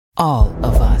All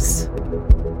of us.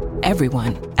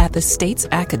 Everyone at the state's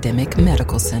academic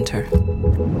medical center.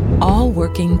 All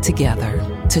working together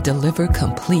to deliver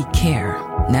complete care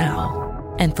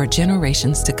now and for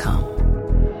generations to come.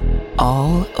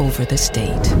 All over the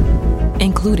state,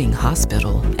 including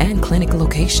hospital and clinic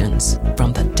locations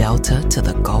from the Delta to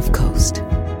the Gulf Coast.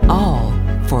 All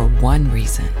for one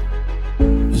reason.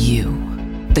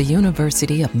 You, the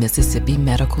University of Mississippi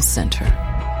Medical Center.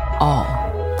 All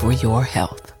for your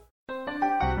health.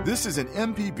 This is an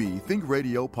MPB Think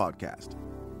Radio podcast.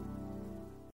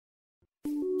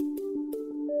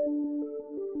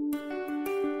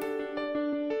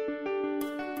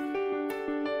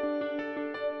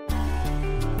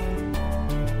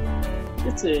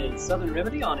 This is Southern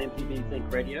Remedy on MPB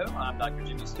Think Radio. I'm Dr.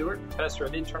 Jimmy Stewart, Professor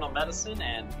of Internal Medicine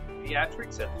and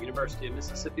Pediatrics at the University of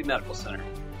Mississippi Medical Center.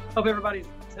 Hope everybody's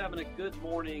having a good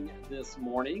morning this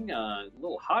morning. A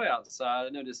little hot outside. I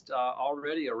noticed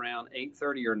already around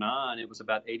 8:30 or 9, it was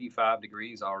about 85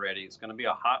 degrees already. It's going to be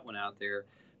a hot one out there.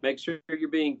 Make sure you're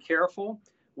being careful.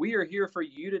 We are here for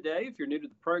you today. If you're new to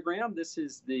the program, this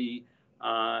is the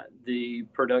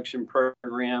production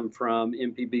program from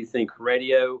MPB Think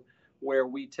Radio, where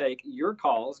we take your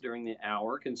calls during the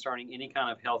hour concerning any kind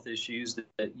of health issues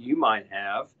that you might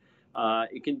have.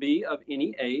 It can be of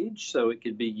any age, so it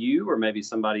could be you or maybe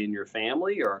somebody in your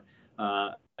family or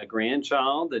a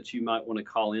grandchild that you might want to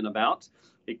call in about.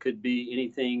 It could be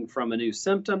anything from a new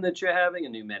symptom that you're having, a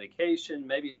new medication.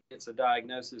 Maybe it's a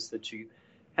diagnosis that you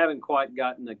haven't quite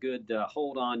gotten a good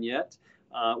hold on yet.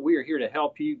 We are here to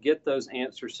help you get those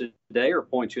answers today or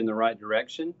point you in the right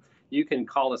direction. You can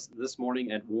call us this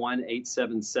morning at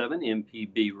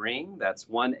 1-877-MPB-RING. That's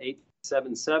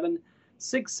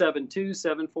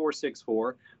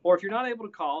 1-877-672-7464. Or if you're not able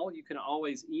to call, you can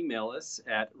always email us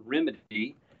at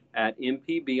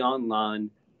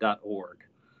remedy@mpbonline.org.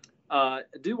 I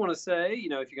do want to say, if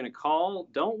you're going to call,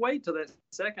 don't wait till that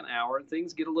second hour.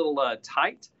 Things get a little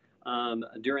tight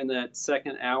during that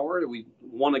second hour. We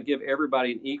want to give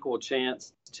everybody an equal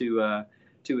chance to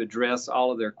address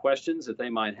all of their questions that they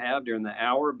might have during the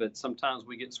hour, but sometimes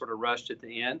we get sort of rushed at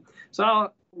the end. So I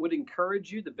would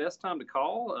encourage you, the best time to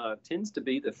call tends to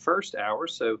be the first hour.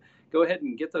 So go ahead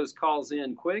and get those calls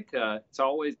in quick. It's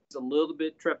always a little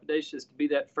bit trepidatious to be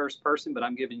that first person, but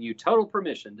I'm giving you total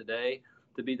permission today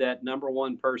to be that number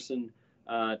one person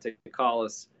to call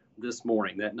us this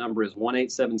morning. That number is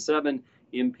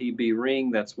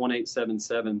 1-877-MPB-RING. That's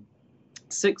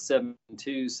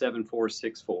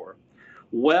 1-877-672-7464.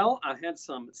 Well, I had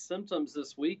some symptoms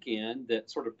this weekend that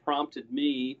sort of prompted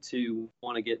me to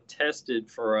want to get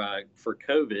tested for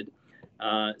COVID,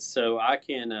 so I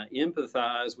can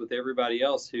empathize with everybody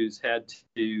else who's had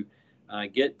to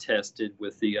get tested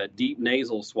with the deep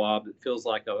nasal swab that feels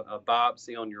like a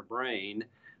biopsy on your brain.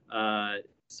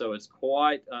 So it's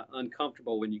quite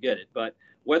uncomfortable when you get it. But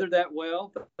weathered that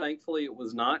well. Thankfully, it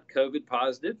was not COVID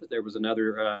positive. There was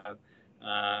another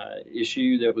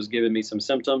issue that was giving me some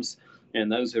symptoms, and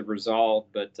those have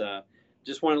resolved. But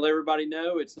just want to let everybody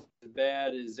know it's not as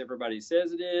bad as everybody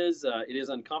says it is. It is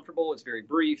uncomfortable. It's very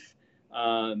brief.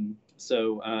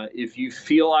 So if you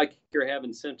feel like you're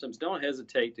having symptoms, don't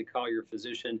hesitate to call your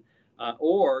physician,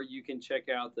 or you can check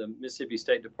out the Mississippi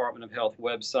State Department of Health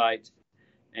website,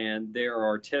 and there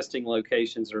are testing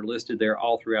locations that are listed there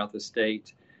all throughout the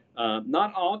state.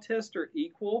 Not all tests are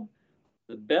equal.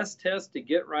 The best test to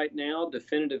get right now,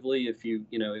 definitively, if you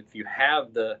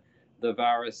have the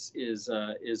virus, is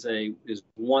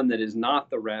one that is not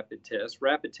the rapid test.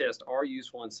 Rapid tests are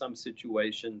useful in some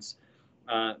situations,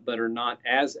 but are not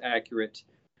as accurate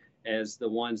as the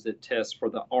ones that test for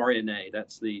the RNA.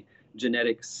 That's the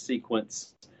genetic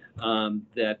sequence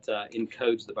that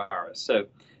encodes the virus. So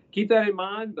keep that in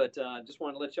mind, but just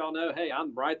want to let y'all know, hey,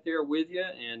 I'm right there with you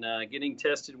and getting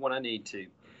tested when I need to.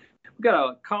 We've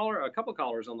got a couple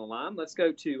callers on the line. Let's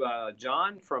go to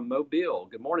John from Mobile.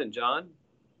 Good morning, John.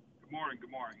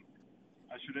 Good morning.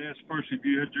 I should ask first if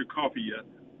you had your coffee yet.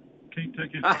 Can't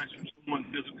take advice from someone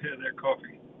who doesn't have their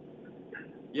coffee.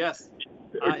 Yes,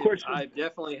 I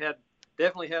definitely had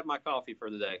my coffee for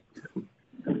the day.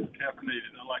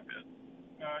 Caffeinated, I like that.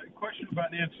 Question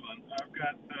about insulin. I've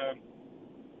got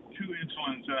two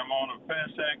insulins that I'm on, a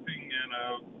fast-acting and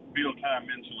a mealtime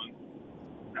insulin,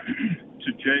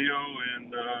 Toujeo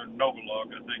and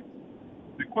Novolog, I think.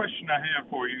 The question I have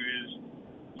for you is,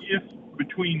 if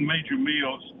between major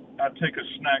meals I take a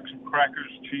snack, some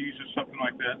crackers, cheese, or something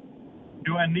like that,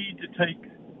 do I need to take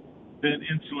that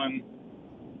insulin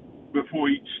before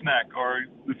each snack, or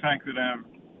the fact that I've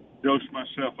dosed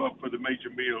myself up for the major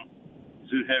meal,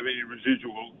 does it have any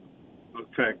residual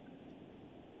effect?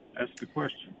 That's the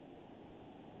question.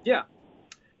 Yeah.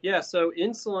 Yeah, so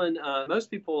insulin. Most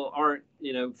people aren't,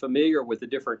 familiar with the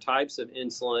different types of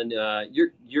insulin.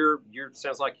 You're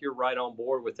sounds like you're right on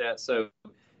board with that. So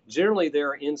generally,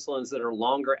 there are insulins that are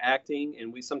longer acting,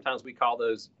 and we call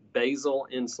those basal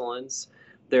insulins.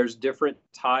 There's different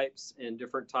types, and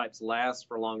different types last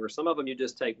for longer. Some of them you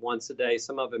just take once a day.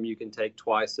 Some of them you can take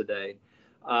twice a day.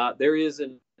 There is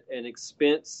an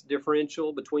expense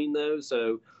differential between those.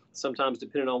 So sometimes,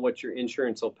 depending on what your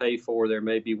insurance will pay for, there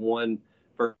may be one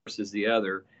versus the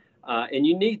other. And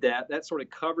you need that. That sort of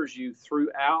covers you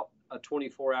throughout a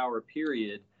 24-hour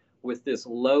period with this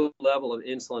low level of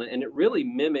insulin. And it really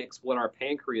mimics what our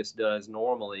pancreas does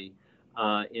normally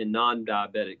in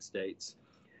non-diabetic states.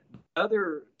 The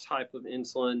other type of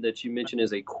insulin that you mentioned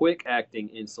is a quick-acting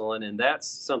insulin, and that's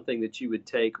something that you would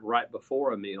take right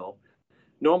before a meal.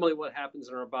 Normally what happens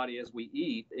in our body as we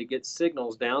eat, it gets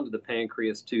signals down to the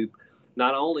pancreas to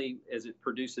not only as it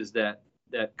produces that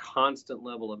constant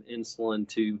level of insulin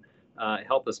to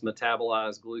help us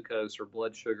metabolize glucose or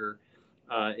blood sugar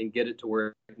and get it to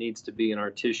where it needs to be in our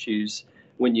tissues.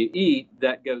 When you eat,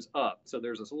 that goes up. So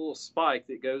there's this little spike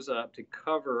that goes up to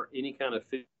cover any kind of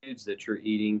foods that you're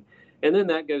eating. And then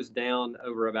that goes down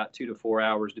over about 2 to 4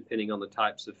 hours, depending on the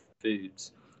types of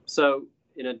foods. So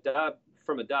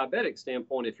from a diabetic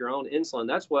standpoint, if you're on insulin,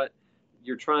 that's what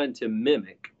you're trying to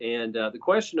mimic. And the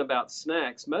question about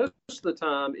snacks, most of the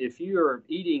time, if you are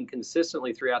eating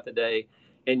consistently throughout the day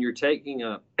and you're taking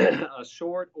a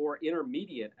short or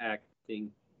intermediate acting,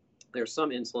 there's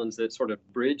some insulins that sort of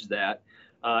bridge that.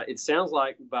 It sounds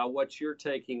like by what you're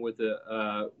taking with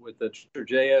the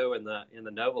Toujeo and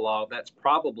the Novolog, that's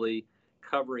probably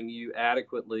covering you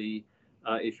adequately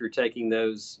if you're taking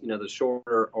those, the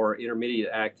shorter or intermediate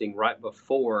acting right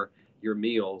before your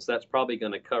meals. That's probably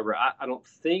going to cover. I don't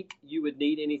think you would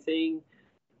need anything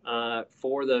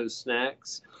for those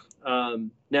snacks.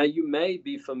 Now, you may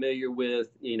be familiar with,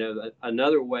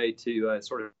 another way to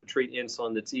sort of treat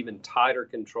insulin that's even tighter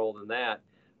control than that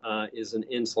is an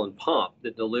insulin pump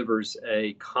that delivers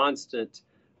a constant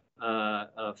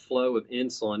flow of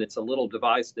insulin. It's a little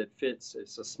device that fits.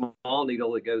 It's a small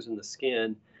needle that goes in the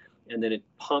skin, and then it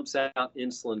pumps out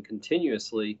insulin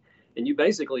continuously. And you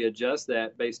basically adjust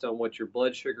that based on what your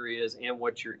blood sugar is and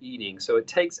what you're eating. So it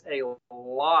takes a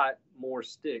lot more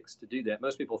sticks to do that.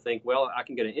 Most people think, well, I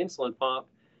can get an insulin pump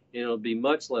and it'll be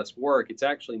much less work. It's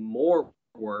actually more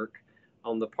work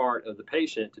on the part of the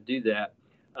patient to do that.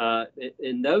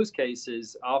 In those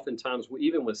cases, oftentimes,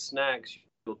 even with snacks,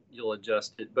 you'll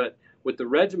adjust it. But with the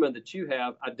regimen that you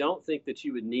have, I don't think that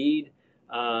you would need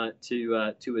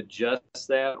to adjust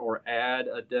that or add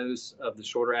a dose of the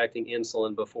shorter acting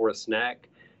insulin before a snack.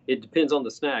 It depends on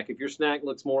the snack. If your snack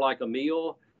looks more like a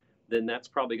meal, then that's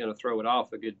probably going to throw it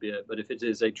off a good bit. But if it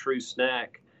is a true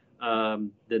snack,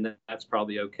 then that's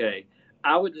probably okay.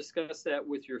 I would discuss that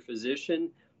with your physician.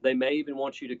 They may even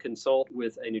want you to consult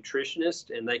with a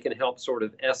nutritionist, and they can help sort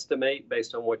of estimate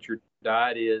based on what your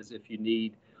diet is if you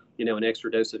need, an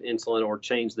extra dose of insulin or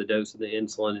change the dose of the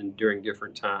insulin during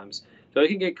different times. So it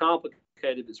can get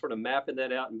complicated, but sort of mapping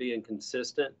that out and being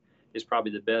consistent is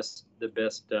probably the best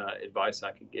advice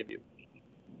I could give you.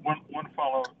 One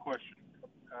follow-up question.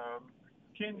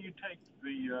 Can you take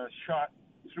the shot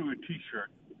through a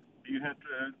T-shirt? You have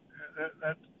to.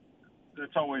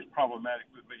 That's always problematic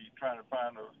with me, trying to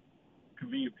find a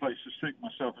convenient place to stick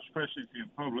myself, especially if you're in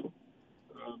public.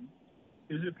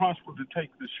 Is it possible to take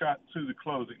the shot through the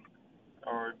clothing,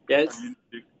 or yes. do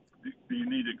you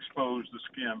need to expose the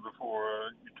skin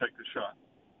before you take the shot?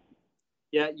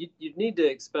 Yeah, you need to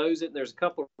expose it, and there's a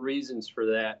couple of reasons for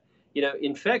that.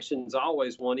 Infection's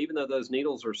always one, even though those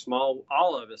needles are small.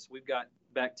 All of us, we've got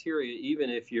bacteria. Even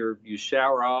if you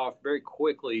shower off, very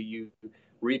quickly you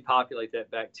repopulate that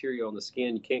bacteria on the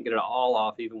skin. You can't get it all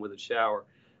off even with a shower.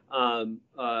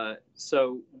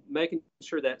 So making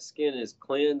sure that skin is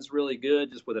cleansed really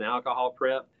good, just with an alcohol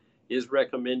prep, is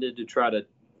recommended to try to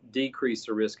decrease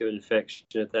the risk of infection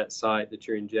at that site that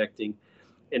you're injecting.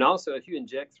 And also, if you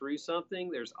inject through something,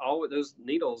 there's always those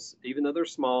needles, even though they're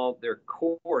small, they're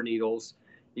core needles.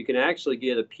 You can actually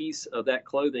get a piece of that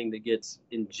clothing that gets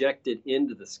injected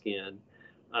into the skin.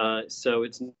 So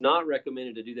it's not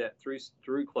recommended to do that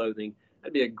through clothing.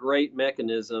 That'd be a great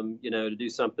mechanism, to do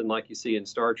something like you see in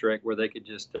Star Trek, where they could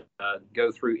just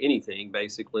go through anything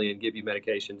basically and give you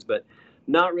medications, but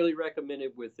not really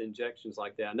recommended with injections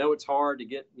like that. I know it's hard to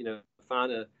get,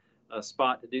 find a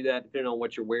spot to do that depending on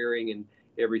what you're wearing and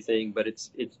everything, but it's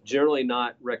generally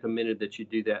not recommended that you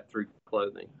do that through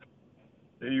clothing.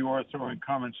 There you are, throwing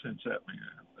common sense at me.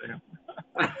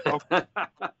 Okay.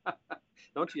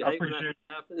 Don't you hate when that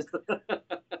happens?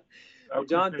 Well,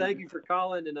 John, thank you for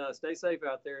calling, and stay safe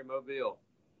out there in Mobile.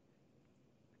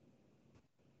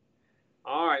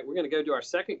 All right, we're going to go to our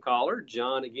second caller,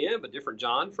 John again, but different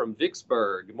John from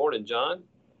Vicksburg. Good morning, John.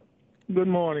 Good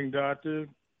morning, doctor.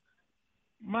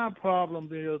 My problem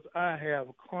is I have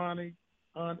chronic,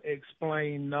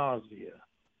 unexplained nausea,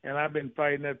 and I've been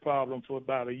fighting that problem for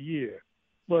about a year.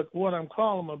 But what I'm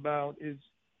calling about is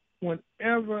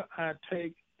whenever I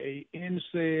take a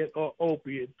NSAID or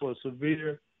opiate for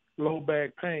severe low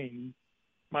back pain,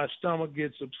 my stomach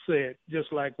gets upset,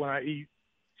 just like when I eat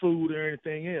food or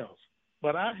anything else.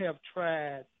 But I have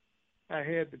tried, I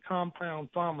had the compound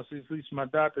pharmacies, at least my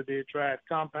doctor did, tried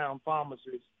compound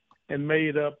pharmacies and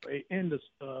made up a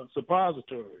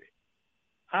suppository.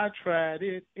 I tried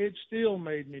it. It still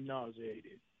made me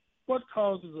nauseated. What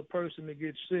causes a person to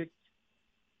get sick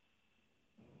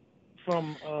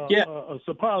from a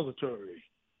suppository?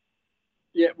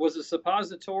 Yeah, was a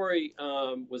suppository,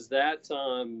 was that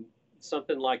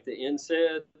something like the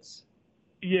NSAIDs?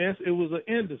 Yes, it was an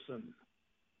Indocin.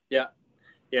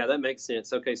 Yeah, that makes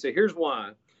sense. Okay, so here's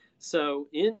why. So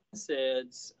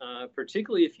NSAIDs,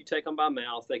 particularly if you take them by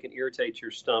mouth, they can irritate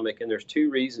your stomach, and there's two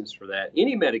reasons for that.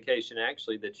 Any medication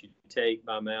actually that you take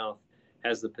by mouth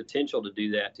has the potential to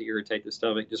do that, to irritate the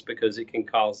stomach, just because it can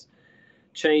cause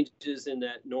changes in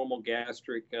that normal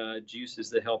gastric juices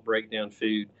that help break down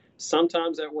food.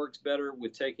 Sometimes that works better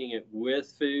with taking it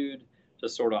with food to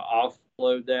sort of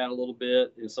offload that a little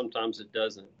bit, and sometimes it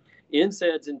doesn't.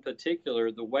 NSAIDs in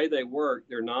particular, the way they work,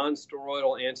 they're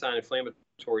non-steroidal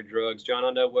anti-inflammatory drugs. John,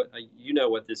 I know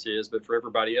what this is, but for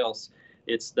everybody else,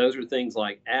 those are things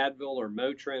like Advil or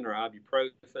Motrin or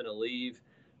ibuprofen, Aleve.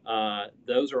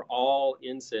 Those are all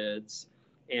NSAIDs,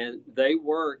 and they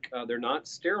work. They're not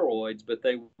steroids, but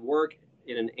they work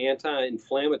in an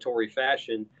anti-inflammatory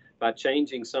fashion by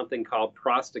changing something called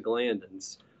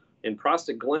prostaglandins. And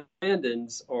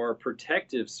prostaglandins are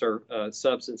protective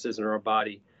substances in our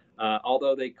body.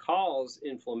 Although they cause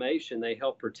inflammation, they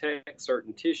help protect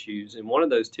certain tissues, and one of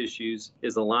those tissues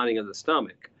is the lining of the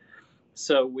stomach.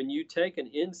 So when you take an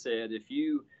NSAID, if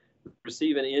you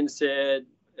receive an NSAID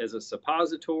as a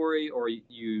suppository or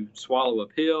you swallow a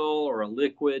pill or a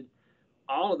liquid,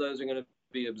 all of those are going to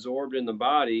be absorbed in the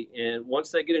body, and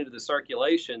once they get into the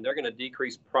circulation, they're going to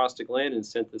decrease prostaglandin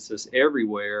synthesis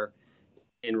everywhere.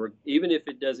 And even if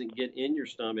it doesn't get in your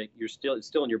stomach, it's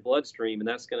still in your bloodstream, and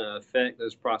that's going to affect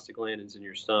those prostaglandins in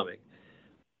your stomach.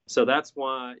 So that's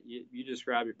why you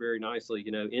described it very nicely.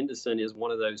 Indocin is one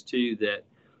of those two that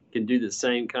can do the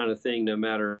same kind of thing no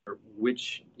matter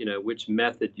which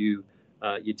method you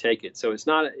take it. So it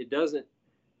doesn't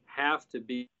have to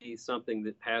be something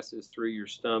that passes through your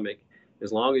stomach.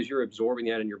 As long as you're absorbing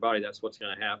that in your body, that's what's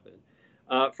going to happen.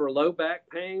 For low back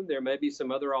pain, there may be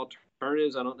some other alternatives.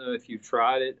 I don't know if you've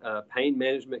tried it. Pain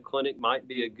management clinic might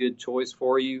be a good choice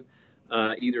for you,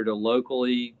 either to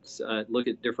locally look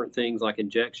at different things like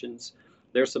injections.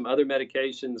 There's some other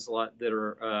medications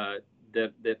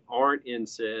that aren't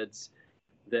NSAIDs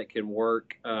that can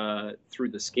work through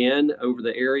the skin over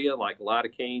the area, like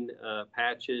lidocaine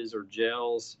patches or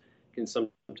gels can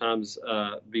sometimes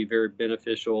be very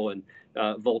beneficial. And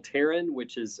Voltaren,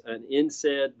 which is an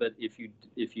NSAID, but if you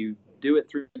do it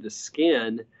through the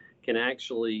skin, can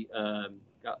actually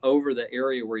over the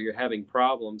area where you're having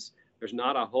problems. There's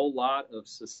not a whole lot of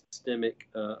systemic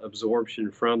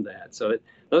absorption from that. So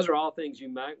those are all things you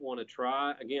might want to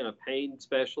try. Again, a pain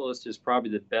specialist is probably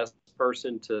the best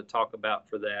person to talk about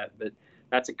for that. But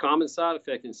that's a common side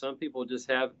effect, and some people just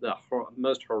have the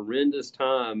most horrendous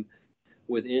time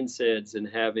with NSAIDs and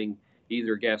having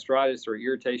either gastritis or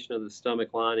irritation of the stomach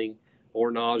lining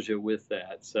or nausea with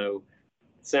that. So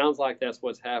it sounds like that's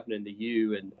what's happening to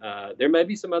you. And there may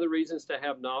be some other reasons to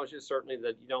have nausea, certainly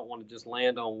that you don't want to just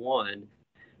land on one,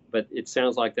 but it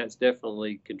sounds like that's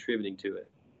definitely contributing to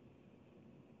it.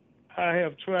 I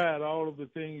have tried all of the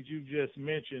things you just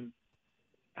mentioned.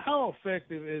 How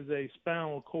effective is a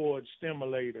spinal cord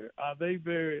stimulator? Are they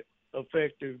very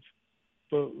effective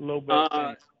for low back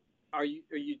pain? Are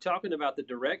you talking about the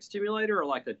direct stimulator or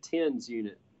like a TENS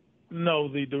unit? No,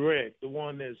 the direct, the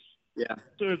one that's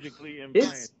surgically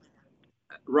implanted.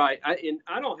 Right. I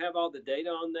don't have all the data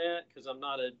on that because I'm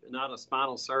not a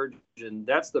spinal surgeon.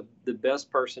 That's the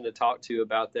best person to talk to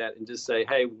about that and just say,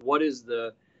 hey, what's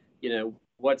the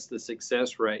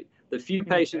success rate? The few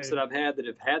patients that I've had that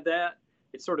have had that,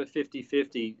 it's sort of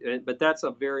 50-50, but that's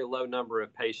a very low number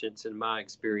of patients in my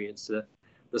experience. The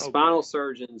spinal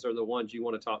surgeons are the ones you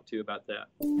want to talk to about that.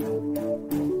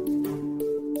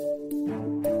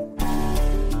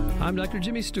 I'm Dr.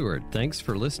 Jimmy Stewart. Thanks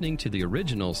for listening to the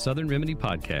original Southern Remedy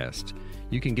podcast.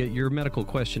 You can get your medical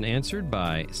question answered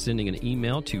by sending an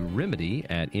email to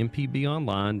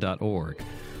remedy@mpbonline.org.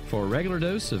 For a regular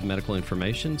dose of medical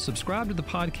information, subscribe to the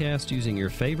podcast using your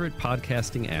favorite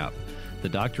podcasting app. The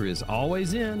doctor is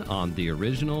always in on The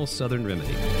Original Southern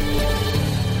Remedy.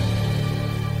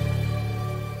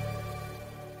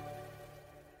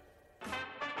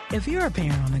 If you're a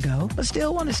parent on the go, but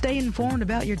still want to stay informed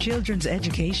about your children's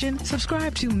education,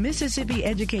 subscribe to Mississippi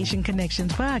Education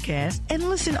Connections podcast and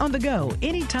listen on the go,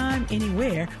 anytime,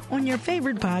 anywhere, on your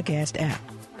favorite podcast app.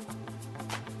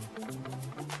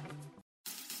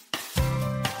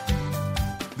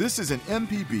 This is an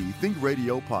MPB Think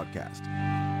Radio podcast.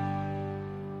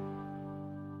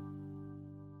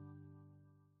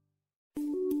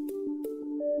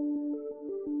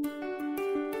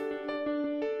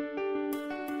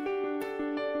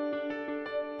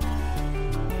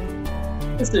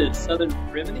 This is Southern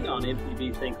Remedy on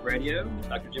MPB Think Radio.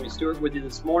 Dr. Jimmy Stewart with you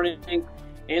this morning,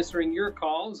 answering your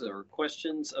calls or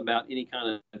questions about any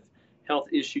kind of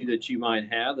health issue that you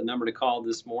might have. The number to call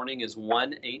this morning is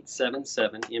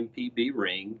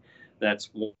 1-877-MPB-RING. That's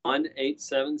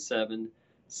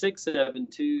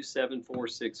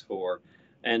 1-877-672-7464.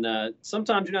 And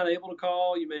sometimes you're not able to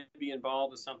call. You may be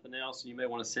involved with something else, and you may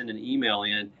want to send an email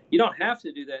in. You don't have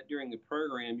to do that during the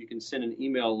program. You can send an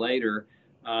email later.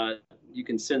 You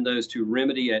can send those to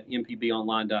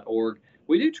remedy@mpbonline.org.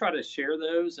 We do try to share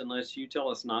those unless you tell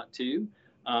us not to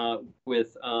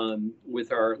with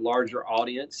our larger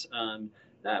audience.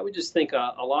 We just think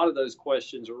a lot of those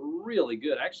questions are really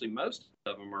good. Actually, most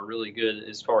of them are really good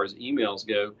as far as emails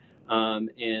go,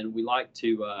 and we like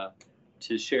to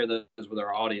share those with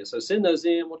our audience. So send those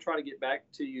in. We'll try to get back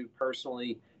to you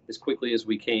personally as quickly as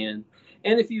we can.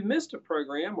 And if you missed a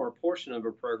program or a portion of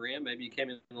a program, maybe you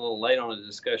came in a little late on a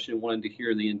discussion and wanted to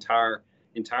hear the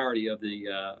entirety of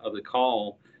the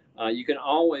call, you can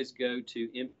always go to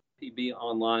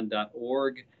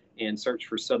mpbonline.org and search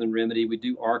for Southern Remedy. We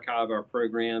do archive our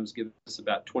programs, give us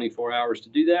about 24 hours to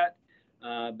do that.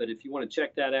 But if you want to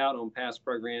check that out on past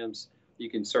programs,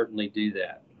 you can certainly do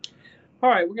that. All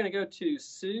right, we're going to go to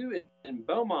Sue in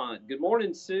Beaumont. Good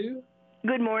morning, Sue.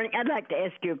 Good morning. I'd like to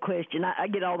ask you a question. I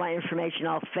get all my information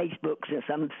off Facebook since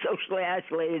I'm socially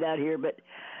isolated out here, but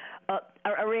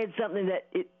I read something that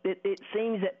it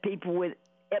seems that people with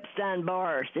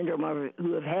Epstein-Barr syndrome or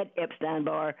who have had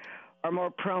Epstein-Barr are more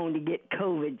prone to get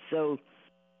COVID. So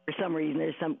for some reason,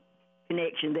 there's some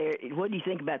connection there. What do you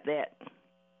think about that?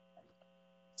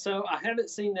 So I haven't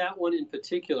seen that one in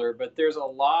particular, but there's a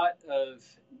lot of,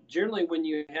 generally when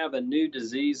you have a new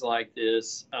disease like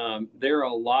this, there are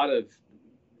a lot of,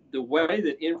 the way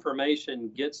that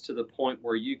information gets to the point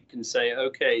where you can say,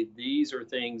 okay, these are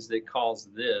things that cause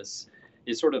this,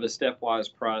 is sort of a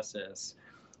stepwise process.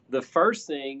 The first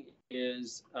thing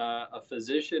is a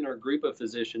physician or group of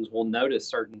physicians will notice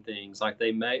certain things, like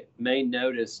they may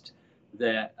notice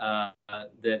that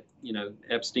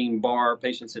Epstein-Barr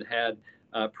patients had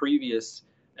previous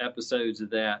episodes of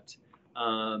that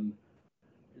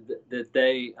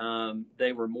they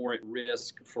were more at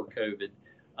risk for COVID.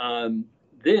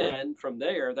 Then from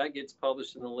there, that gets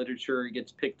published in the literature, it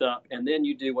gets picked up, and then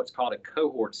you do what's called a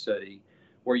cohort study,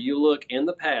 where you look in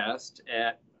the past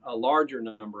at a larger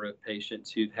number of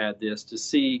patients who've had this to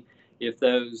see if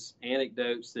those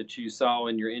anecdotes that you saw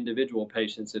in your individual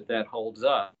patients, if that holds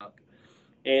up.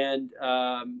 And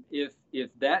if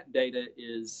that data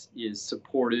is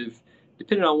supportive,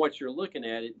 depending on what you're looking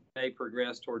at, it may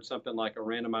progress towards something like a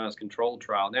randomized controlled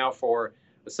trial. Now, for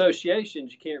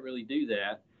associations, you can't really do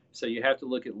that. So you have to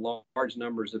look at large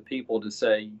numbers of people to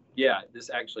say, yeah, this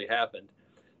actually happened.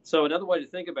 So another way to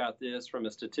think about this from a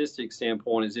statistics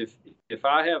standpoint is if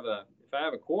I have a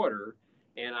quarter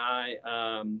and I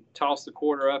toss the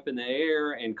quarter up in the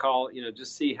air and call,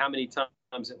 just see how many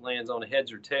times it lands on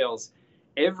heads or tails,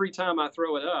 every time I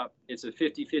throw it up, it's a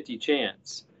 50-50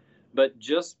 chance. But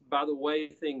just by the way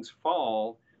things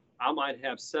fall, I might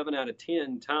have 7 out of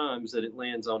 10 times that it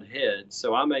lands on heads.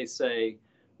 So I may say,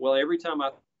 well, every time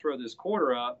I throw this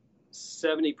quarter up,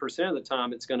 70% of the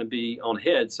time it's going to be on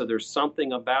heads. So there's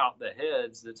something about the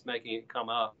heads that's making it come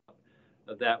up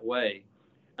that way.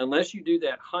 Unless you do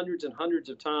that hundreds and hundreds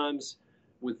of times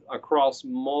across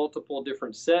multiple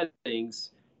different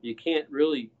settings, you can't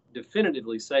really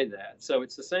definitively say that. So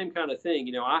it's the same kind of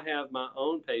thing. I have my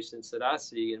own patients that I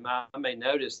see, and I may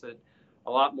notice that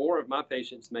a lot more of my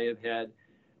patients may have had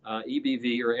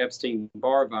EBV or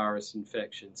Epstein-Barr virus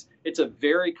infections. It's a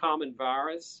very common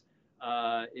virus.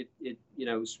 It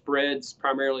spreads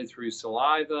primarily through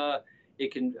saliva.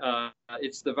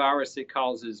 It's the virus that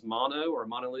causes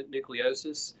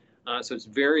mononucleosis. So it's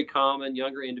very common.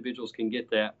 Younger individuals can get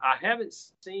that. I haven't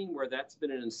seen where that's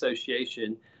been an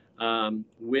association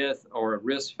with or a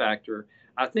risk factor.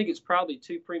 I think it's probably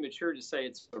too premature to say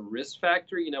it's a risk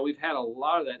factor. You know, we've had a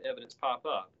lot of that evidence pop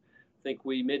up. I think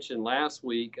we mentioned last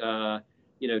week,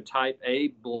 type A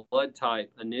blood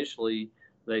type initially,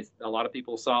 a lot of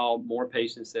people saw more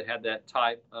patients that had that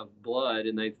type of blood,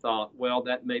 and they thought, well,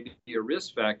 that may be a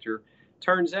risk factor.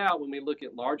 Turns out when we look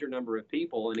at larger number of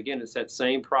people, and again, it's that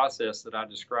same process that I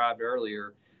described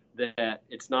earlier, that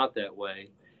it's not that way.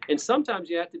 And sometimes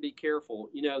you have to be careful.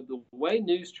 You know, the way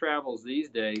news travels these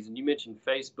days, and you mentioned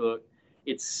Facebook,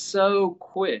 it's so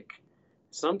quick.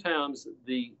 Sometimes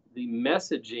the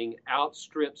messaging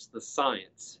outstrips the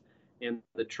science and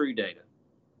the true data.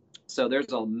 So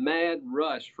there's a mad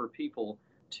rush for people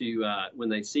to, when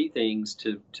they see things,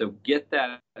 to get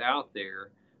that out there.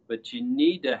 But you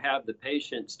need to have the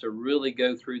patience to really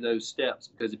go through those steps,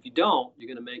 because if you don't, you're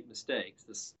going to make mistakes.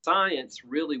 The science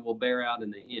really will bear out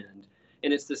in the end.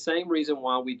 And it's the same reason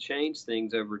why we change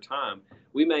things over time.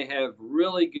 We may have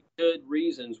really good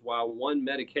reasons why one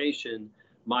medication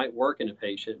might work in a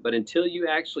patient, but until you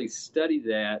actually study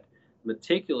that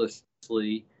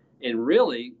meticulously and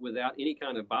really without any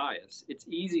kind of bias, it's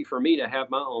easy for me to have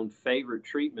my own favorite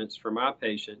treatments for my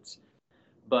patients.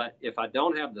 But if I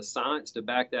don't have the science to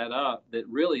back that up, that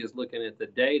really is looking at the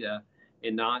data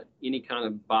and not any kind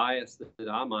of bias that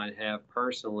I might have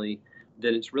personally,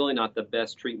 then it's really not the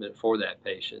best treatment for that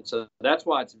patient. So that's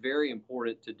why it's very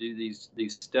important to do these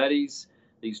studies,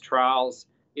 these trials.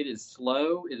 It is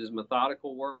slow, it is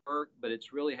methodical work, but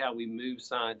it's really how we move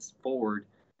science forward.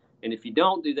 And if you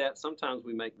don't do that, sometimes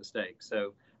we make mistakes.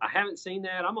 So I haven't seen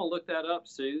that. I'm going to look that up,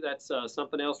 Sue. That's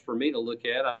something else for me to look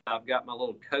at. I've got my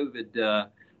little COVID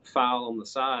file on the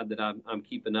side that I'm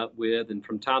keeping up with. And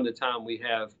from time to time, we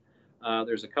have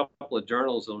there's a couple of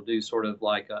journals that will do sort of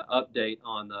like an update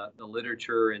on the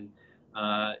literature, and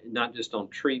not just on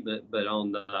treatment, but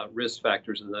on the risk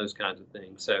factors and those kinds of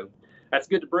things. So that's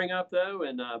good to bring up, though.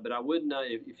 And but I wouldn't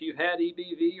if you had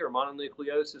EBV or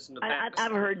mononucleosis in the past.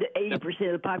 I've heard that 80%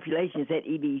 of the population has had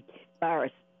EB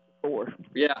virus before.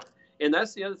 Yeah, and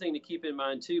that's the other thing to keep in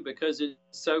mind too, because it's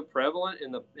so prevalent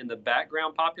in the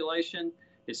background population.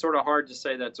 It's sort of hard to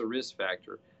say that's a risk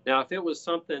factor. Now, if it was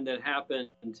something that happened,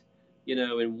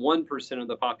 in 1% of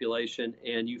the population,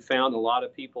 and you found a lot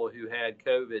of people who had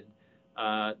COVID,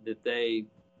 that they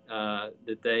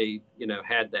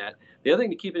had that. The other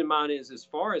thing to keep in mind is, as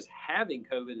far as having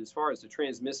COVID, as far as the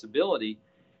transmissibility,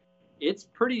 it's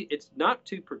not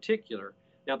too particular.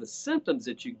 Now, the symptoms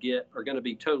that you get are going to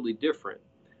be totally different,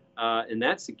 and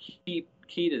that's the key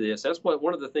to this. That's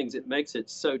one of the things that makes it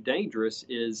so dangerous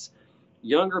is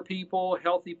younger people,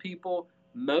 healthy people,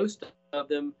 most of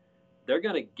them, they're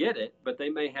going to get it, but they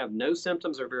may have no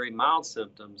symptoms or very mild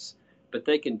symptoms, but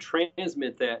they can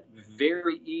transmit that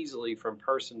very easily from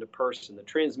person to person. The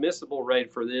transmissible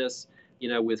rate for this,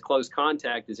 with close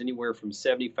contact is anywhere from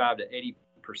 75 to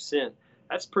 80%.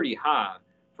 That's pretty high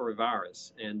for a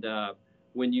virus. And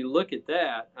when you look at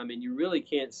that, I mean, you really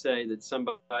can't say that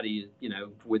somebody,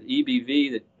 with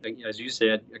EBV that, as you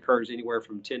said, occurs anywhere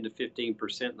from 10 to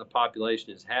 15% of the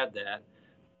population has had that.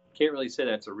 Can't really say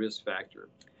that's a risk factor.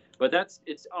 But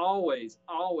it's always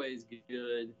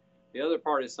good. The other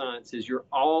part of science is you're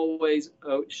always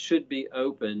should be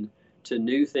open to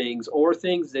new things or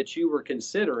things that you were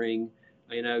considering.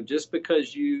 Just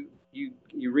because you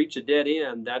reach a dead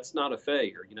end, that's not a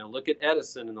failure. Look at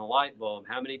Edison and the light bulb.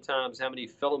 How many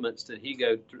filaments did he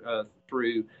go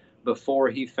through before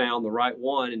he found the right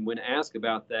one? And when asked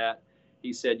about that,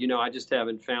 he said, I just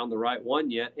haven't found the right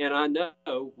one yet, and I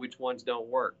know which ones don't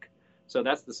work. So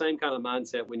that's the same kind of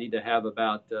mindset we need to have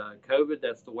about COVID.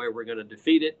 That's the way we're going to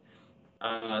defeat it.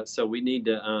 So we need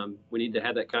to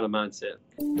have that kind of mindset.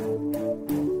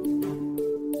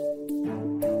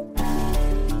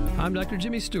 I'm Dr.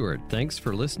 Jimmy Stewart. Thanks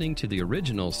for listening to the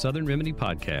original Southern Remedy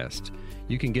podcast.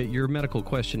 You can get your medical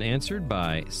question answered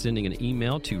by sending an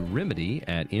email to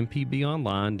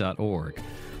remedy@mpbonline.org.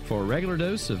 For a regular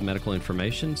dose of medical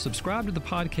information, subscribe to the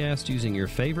podcast using your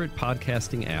favorite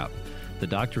podcasting app. The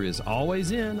doctor is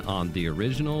always in on the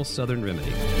original Southern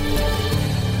Remedy.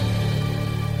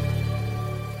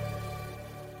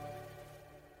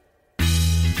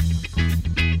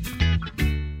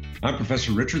 I'm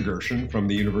Professor Richard Gershon from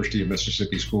the University of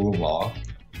Mississippi School of Law,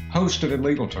 host of In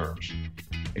Legal Terms.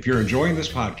 If you're enjoying this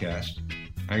podcast,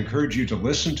 I encourage you to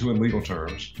listen to In Legal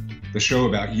Terms, the show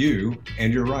about you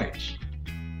and your rights.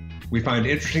 We find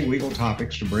interesting legal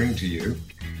topics to bring to you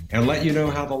and let you know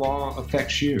how the law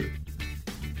affects you.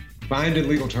 Find In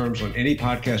Legal Terms on any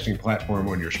podcasting platform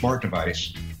on your smart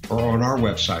device or on our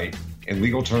website,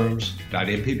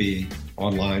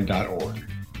 inlegalterms.mpbonline.org.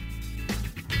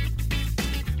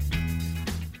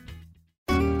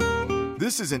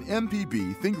 This is an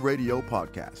MPB Think Radio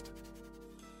podcast.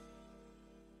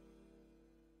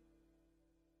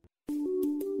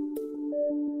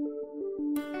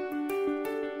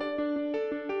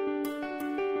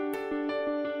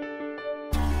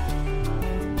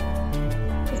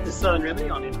 This is Southern Remedy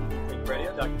on MPB Think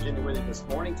Radio. Dr. Jimmy with you this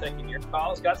morning, taking your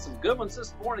calls. Got some good ones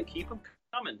this morning. Keep them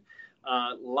coming.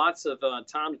 Lots of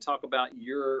time to talk about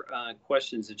your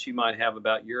questions that you might have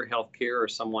about your health care or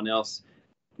someone else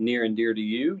near and dear to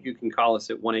you. You can call us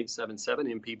at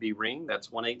 1-877-MPB-RING. That's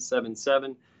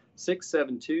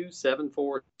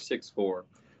 1-877-672-7464.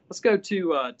 Let's go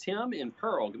to Tim in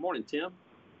Pearl. Good morning, Tim.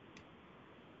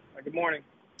 Good morning.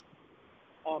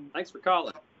 Thanks for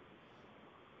calling.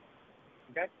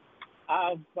 Okay.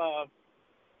 I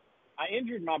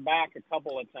injured my back a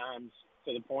couple of times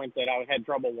to the point that I had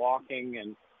trouble walking,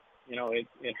 and, you know, it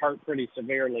hurt pretty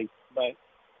severely. But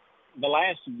the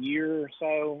last year or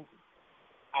so,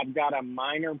 I've got a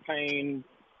minor pain,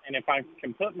 and if I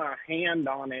can put my hand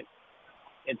on it,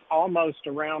 it's almost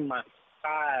around my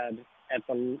side at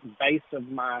the base of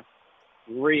my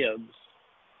ribs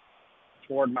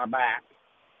toward my back.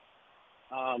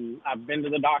 I've been to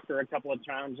the doctor a couple of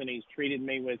times, and he's treated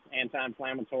me with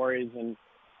anti-inflammatories and,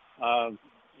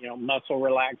 muscle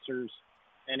relaxers,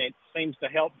 and it seems to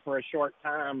help for a short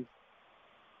time.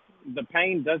 The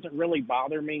pain doesn't really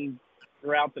bother me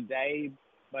throughout the day,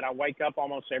 but I wake up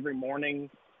almost every morning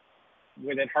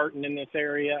with it hurting in this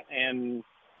area, and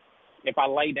if I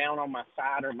lay down on my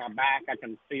side or my back, I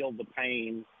can feel the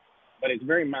pain, but it's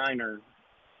very minor,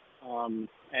 and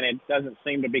it doesn't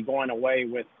seem to be going away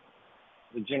with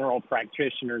the general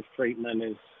practitioner's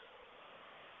treatment.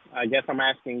 I guess I'm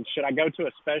asking, should I go to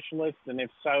a specialist? And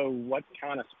if so, what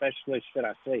kind of specialist should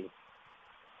I see?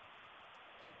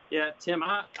 Yeah, Tim,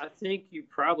 I think you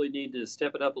probably need to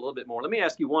step it up a little bit more. Let me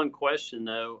ask you one question,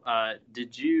 though.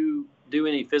 Did you do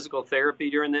any physical therapy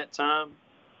during that time?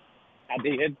 I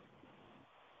did.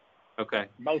 Okay.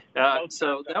 Both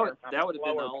so that would have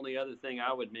been the only other thing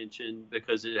I would mention,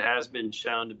 because it has been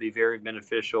shown to be very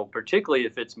beneficial, particularly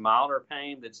if it's milder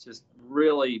pain that's just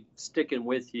really sticking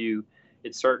with you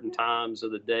at certain times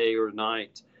of the day or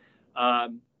night.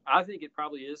 I think it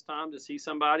probably is time to see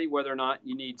somebody. Whether or not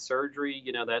you need surgery,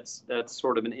 that's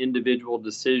sort of an individual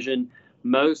decision.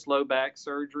 Most low back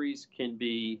surgeries can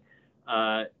be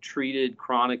treated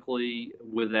chronically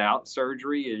without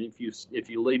surgery, and if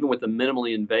you even with the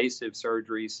minimally invasive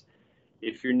surgeries,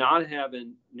 if you're not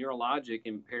having neurologic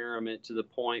impairment to the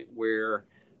point where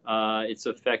it's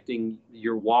affecting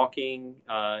your walking,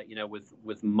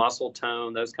 with muscle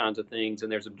tone, those kinds of things,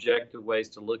 and there's objective ways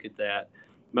to look at that.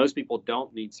 Most people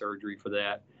don't need surgery for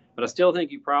that, but I still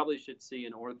think you probably should see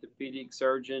an orthopedic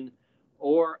surgeon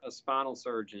or a spinal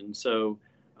surgeon. So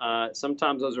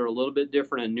sometimes those are a little bit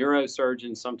different. A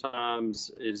neurosurgeon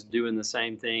sometimes is doing the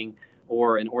same thing,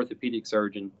 or an orthopedic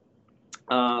surgeon.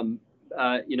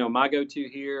 My go-to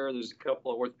here, there's a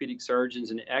couple of orthopedic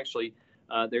surgeons, and actually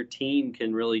their team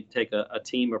can really take a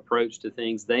team approach to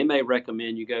things. They may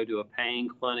recommend you go to a pain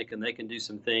clinic, and they can do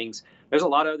some things. There's a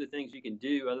lot of other things you can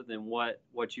do other than what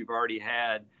you've already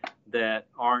had that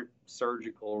aren't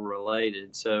surgical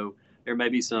related. So there may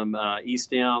be some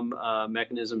E-stem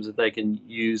mechanisms that they can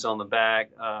use on the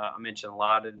back. I mentioned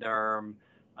Lidoderm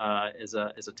as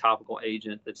a topical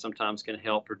agent that sometimes can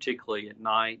help, particularly at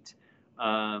night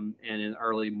and in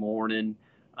early morning.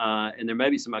 And there may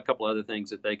be a couple other things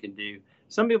that they can do.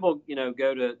 Some people,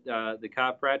 go to the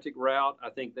chiropractic route. I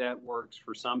think that works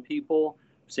for some people.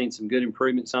 I've seen some good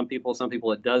improvement. Some people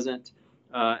it doesn't.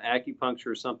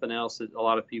 Acupuncture is something else that a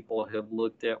lot of people have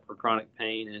looked at for chronic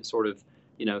pain, and it's sort of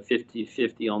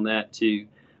 50-50 on that too.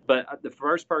 But the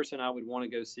first person I would want to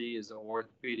go see is an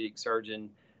orthopedic surgeon.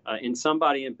 In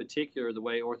somebody in particular, the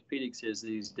way orthopedics is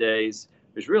these days,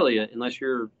 there's really, unless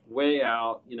you're way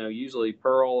out, usually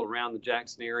Pearl, around the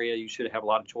Jackson area, you should have a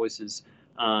lot of choices.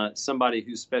 Somebody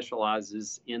who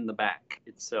specializes in the back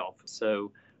itself.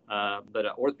 So, but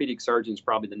an orthopedic surgeon is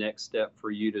probably the next step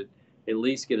for you to at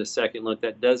least get a second look.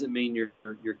 That doesn't mean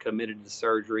you're committed to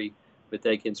surgery, but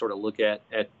they can sort of look at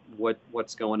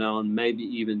what's going on, maybe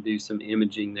even do some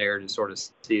imaging there to sort of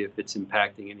see if it's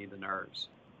impacting any of the nerves.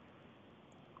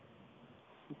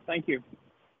 Thank you.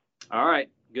 All right.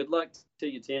 Good luck to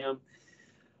you, Tim.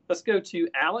 Let's go to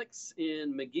Alex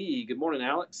in McGee. Good morning,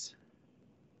 Alex.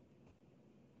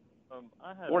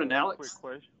 I had morning, Alex. Quick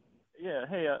question. Yeah.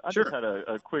 Hey, I Sure. just had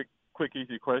a quick,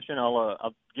 easy question.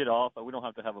 I'll get off. We don't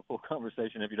have to have a full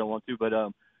conversation if you don't want to. But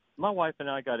my wife and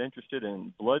I got interested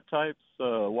in blood types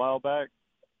a while back.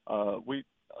 We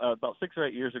about 6 or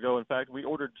 8 years ago. In fact, we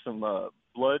ordered some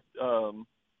blood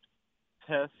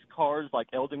test cards, like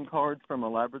Eldon cards from a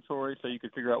laboratory, so you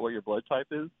could figure out what your blood type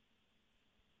is?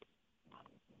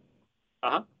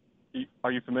 Uh-huh.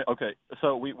 Are you familiar? Okay,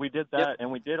 so we did that, Yep.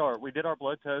 and we did our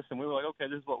blood test, and we were like, okay,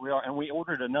 this is what we are, and we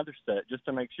ordered another set just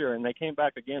to make sure, and they came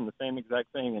back again the same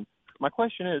exact thing. And my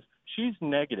question is, she's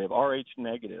negative, Rh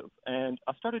negative, and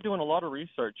I started doing a lot of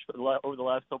research over the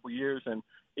last couple of years, and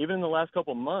even in the last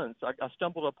couple of months, I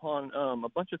stumbled upon a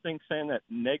bunch of things saying that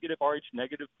Rh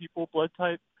negative people, blood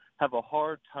type, have a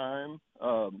hard time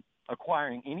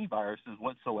acquiring any viruses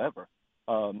whatsoever.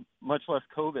 Much less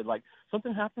COVID. Like,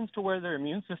 something happens to where their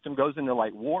immune system goes into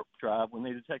like warp drive when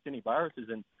they detect any viruses.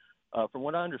 And from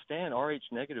what I understand, Rh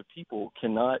negative people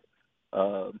cannot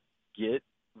get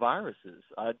viruses.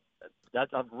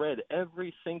 I've read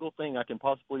every single thing I can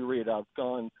possibly read. I've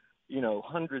gone,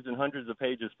 hundreds and hundreds of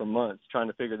pages for months trying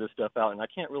to figure this stuff out, and I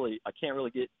can't really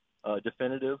get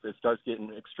definitive. It starts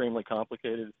getting extremely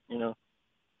complicated.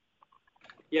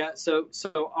 Yeah, so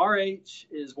Rh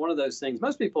is one of those things.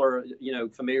 Most people are,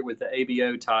 familiar with the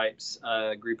ABO types,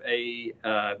 group A,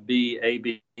 B,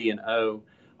 AB, and O.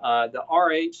 The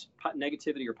Rh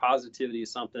negativity or positivity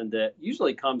is something that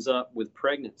usually comes up with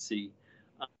pregnancy.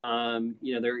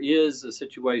 There is a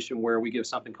situation where we give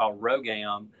something called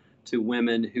RhoGAM to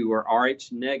women who are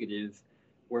Rh negative,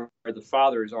 where the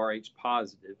father is Rh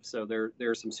positive. So there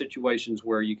are some situations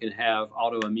where you can have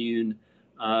autoimmune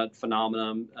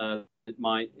phenomenon that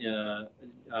might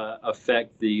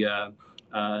affect the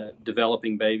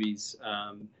developing baby's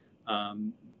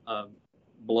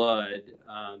blood.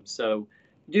 So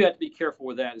you do have to be careful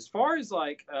with that. As far as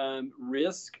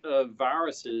risk of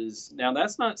viruses, now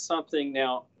that's not something.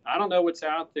 Now I don't know what's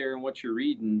out there and what you're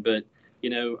reading, but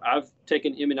I've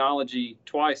taken immunology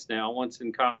twice now, once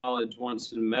in college,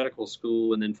 once in medical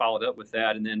school, and then followed up with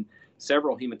that, and then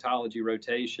several hematology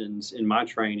rotations in my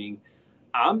training.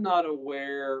 I'm not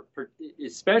aware,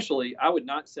 especially, I would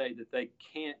not say that they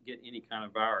can't get any kind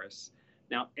of virus.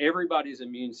 Now, everybody's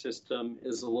immune system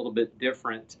is a little bit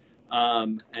different,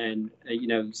 and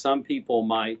some people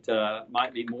might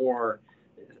be more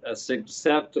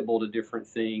susceptible to different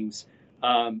things.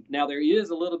 Now, there is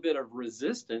a little bit of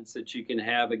resistance that you can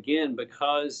have, again,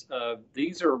 because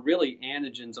these are really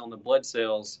antigens on the blood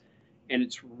cells, and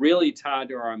it's really tied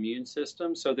to our immune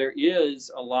system. So there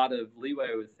is a lot of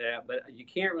leeway with that, but you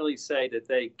can't really say that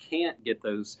they can't get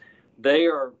those. They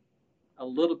are there's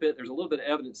a little bit of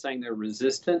evidence saying they're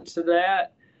resistant to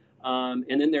that. And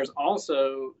then there's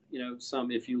also,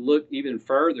 some, if you look even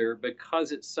further,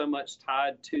 because it's so much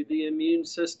tied to the immune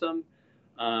system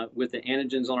with the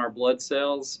antigens on our blood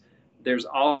cells, there's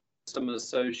also some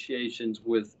associations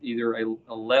with either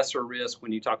a lesser risk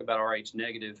when you talk about Rh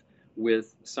negative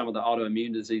with some of the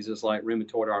autoimmune diseases like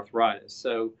rheumatoid arthritis.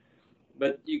 So,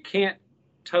 but you can't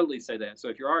totally say that. So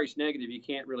if you're Rh negative, you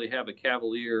can't really have a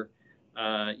cavalier,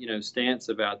 stance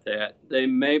about that. There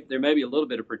may be a little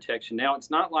bit of protection. Now, it's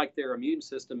not like their immune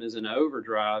system is in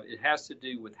overdrive. It has to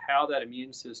do with how that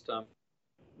immune system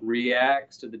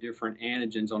reacts to the different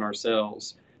antigens on our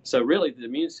cells. So really, the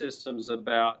immune system is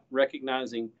about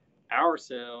recognizing our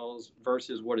cells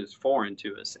versus what is foreign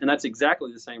to us. And that's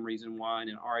exactly the same reason why in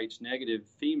an Rh negative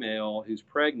female who's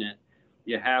pregnant,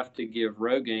 you have to give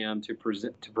RhoGAM to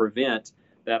prevent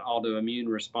that autoimmune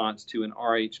response to an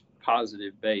Rh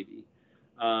positive baby,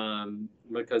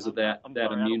 because of that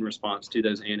immune response to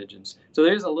those antigens. So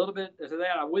there's a little bit to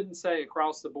that. I wouldn't say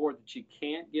across the board that you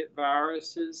can't get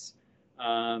viruses.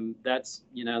 That's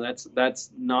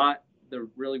not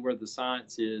really where the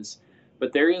science is.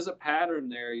 But there is a pattern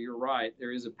there. You're right.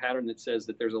 There is a pattern that says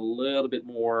that there's a little bit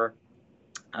more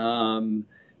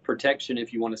protection,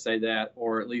 if you want to say that,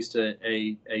 or at least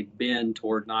a bend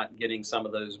toward not getting some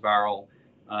of those viral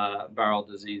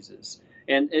diseases.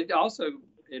 And it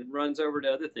runs over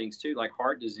to other things too, like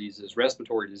heart diseases,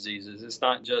 respiratory diseases. It's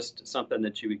not just something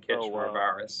that you would catch for a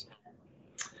virus.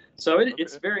 So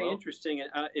it's very interesting.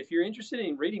 If you're interested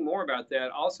in reading more about that,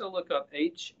 also look up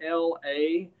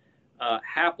HLA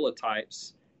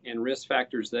haplotypes and risk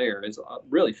factors there. It's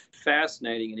really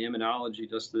fascinating in immunology,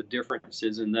 just the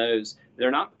differences in those. They're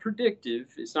not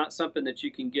predictive. It's not something that you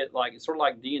can get it's sort of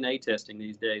like DNA testing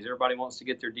these days. Everybody wants to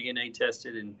get their DNA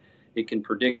tested and it can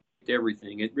predict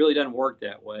everything. It really doesn't work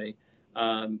that way.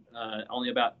 Only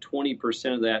about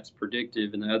 20% of that's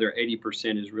predictive and the other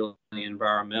 80% is really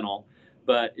environmental.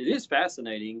 But it is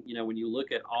fascinating, when you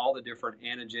look at all the different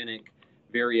antigenic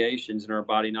variations in our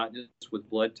body, not just with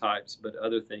blood types, but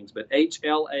other things. But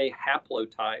HLA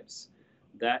haplotypes,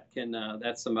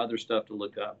 that's some other stuff to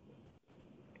look up.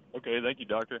 Okay, thank you,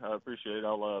 Doctor. I appreciate it.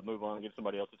 I'll move on and give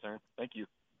somebody else a turn. Thank you.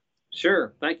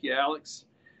 Sure. Thank you, Alex.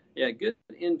 Yeah, good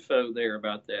info there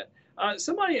about that.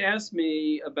 Somebody asked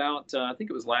me about, I think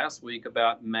it was last week,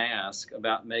 about masks,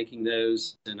 about making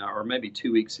those, or maybe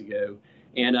 2 weeks ago.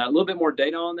 And a little bit more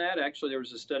data on that. Actually, there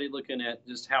was a study looking at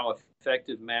just how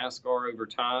effective masks are over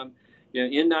time.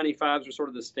 N95s are sort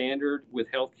of the standard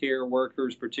with healthcare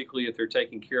workers, particularly if they're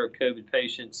taking care of COVID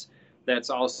patients. That's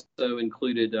also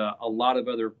included a lot of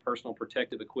other personal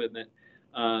protective equipment.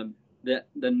 The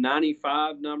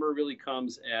 95 number really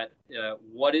comes at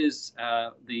what is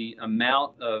the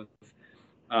amount of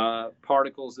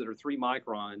particles that are 3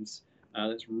 microns.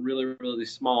 That's really, really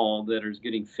small that is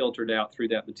getting filtered out through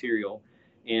that material.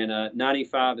 And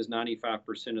 95 is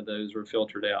 95% of those are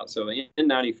filtered out. So an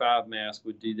N95 mask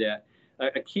would do that.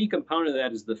 A key component of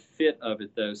that is the fit of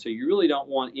it, though. So you really don't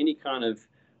want any kind of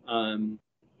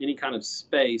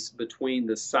space between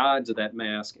the sides of that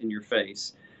mask and your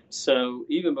face. So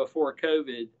even before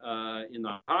COVID, in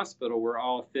the hospital, we're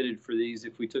all fitted for these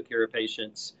if we took care of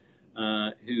patients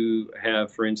who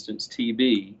have, for instance,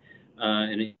 TB.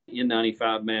 And an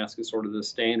N95 mask is sort of the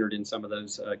standard in some of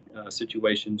those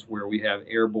situations where we have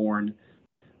airborne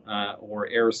or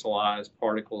aerosolized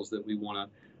particles that we want to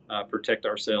protect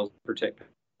ourselves, protect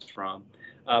patients from.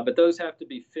 But those have to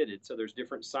be fitted. So there's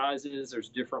different sizes. There's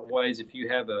different ways. If you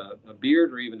have a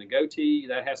beard or even a goatee,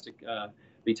 that has to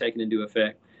be taken into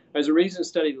effect. There's a recent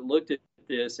study that looked at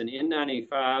this, and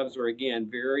N95s are, again,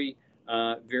 very,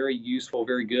 very useful,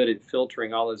 very good at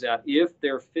filtering all those out if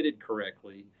they're fitted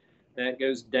correctly. That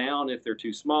goes down if they're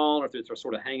too small or if they're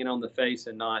sort of hanging on the face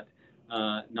and not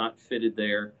fitted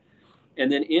there.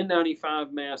 And then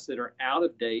N95 masks that are out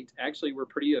of date actually were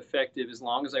pretty effective as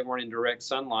long as they weren't in direct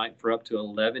sunlight for up to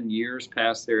 11 years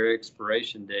past their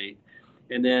expiration date.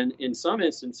 And then in some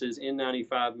instances,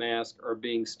 N95 masks are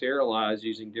being sterilized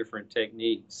using different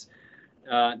techniques.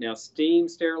 Now, steam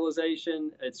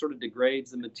sterilization, it sort of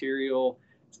degrades the material.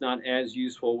 It's not as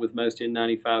useful with most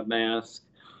N95 masks.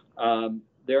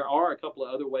 There are a couple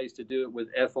of other ways to do it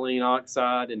with ethylene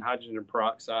oxide and hydrogen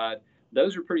peroxide.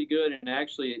 Those are pretty good, and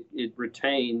actually it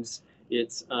retains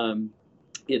its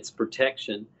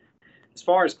protection. As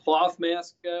far as cloth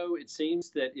masks go, it seems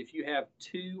that if you have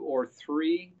 2 or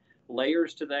 3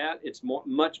 layers to that, it's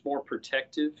much more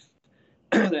protective.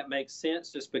 That makes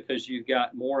sense just because you've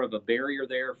got more of a barrier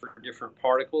there for different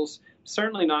particles.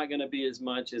 Certainly not going to be as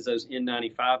much as those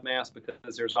N95 masks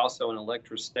because there's also an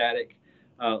electrostatic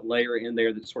layer in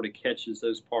there that sort of catches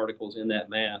those particles in that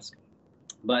mask.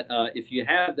 But if you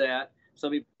have that,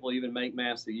 some people even make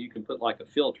masks that you can put like a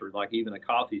filter, like even a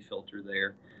coffee filter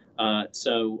there.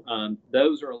 So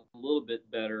those are a little bit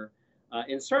better.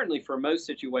 And certainly for most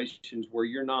situations where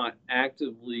you're not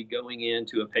actively going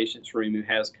into a patient's room who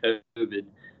has COVID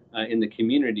in the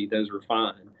community, those are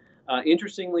fine.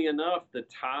 Interestingly enough, the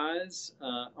ties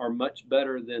are much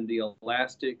better than the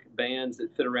elastic bands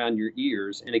that fit around your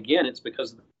ears. And again, it's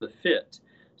because of the fit.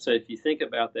 So if you think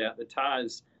about that, the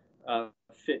ties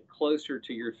fit closer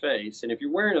to your face. And if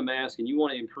you're wearing a mask and you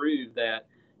want to improve that,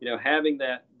 having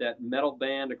that metal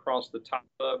band across the top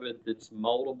of it that's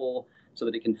moldable so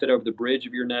that it can fit over the bridge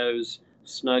of your nose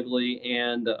snugly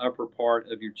and the upper part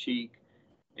of your cheek.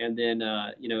 And then,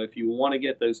 if you want to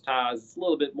get those ties, it's a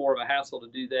little bit more of a hassle to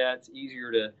do that. It's easier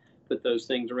to put those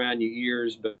things around your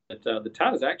ears, but the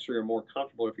ties actually are more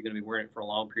comfortable if you're going to be wearing it for a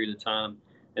long period of time,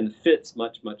 and the fit's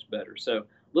much, much better. So a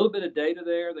little bit of data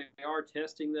there. They are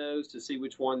testing those to see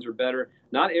which ones are better.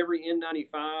 Not every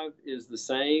N95 is the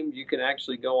same. You can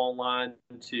actually go online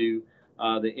to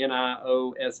the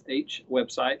NIOSH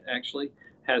website, actually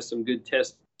has some good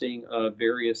testing of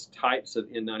various types of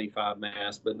N95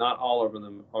 masks, but not all of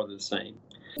them are the same.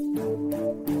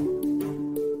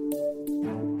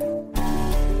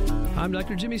 I'm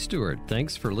Dr. Jimmy Stewart.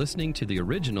 Thanks for listening to the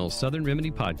original Southern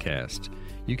Remedy podcast.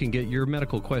 You can get your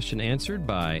medical question answered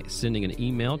by sending an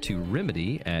email to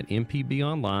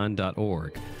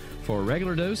remedy@mpbonline.org. For a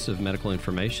regular dose of medical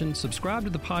information, subscribe to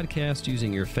the podcast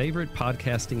using your favorite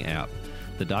podcasting app.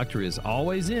 The doctor is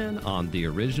always in on the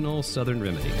original Southern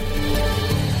Remedy.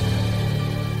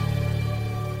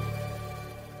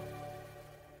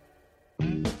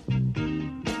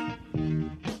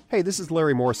 Hey, this is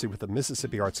Larry Morrissey with the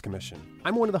Mississippi Arts Commission.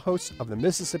 I'm one of the hosts of the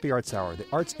Mississippi Arts Hour, the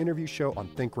arts interview show on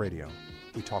Think Radio.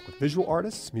 We talk with visual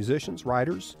artists, musicians,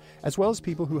 writers, as well as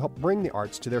people who help bring the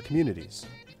arts to their communities.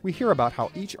 We hear about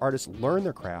how each artist learned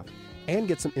their craft and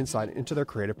get some insight into their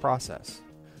creative process.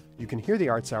 You can hear the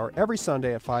Arts Hour every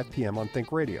Sunday at 5 p.m. on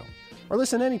Think Radio, or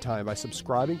listen anytime by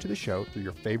subscribing to the show through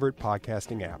your favorite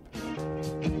podcasting app.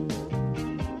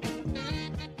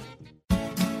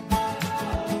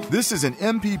 This is an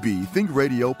MPB Think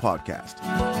Radio podcast.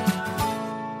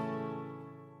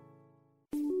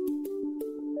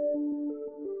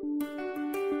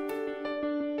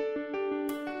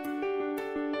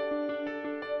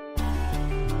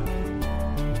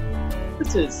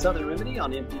 This is Southern Remedy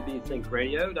on MPB Think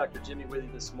Radio. Dr. Jimmy with you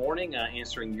this morning,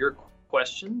 answering your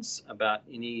questions about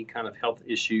any kind of health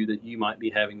issue that you might be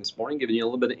having this morning, giving you a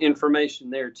little bit of information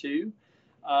there too.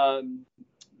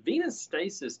 Venous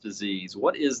stasis disease,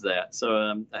 what is that?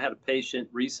 So I had a patient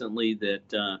recently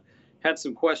that had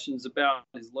some questions about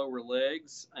his lower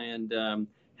legs and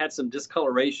had some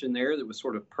discoloration there that was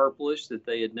sort of purplish that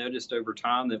they had noticed over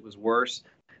time that was worse.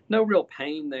 No real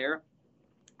pain there.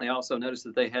 They also noticed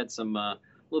that they had some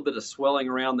little bit of swelling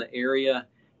around the area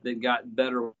that got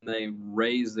better when they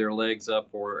raised their legs up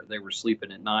or they were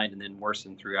sleeping at night and then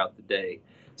worsened throughout the day.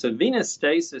 So venous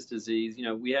stasis disease,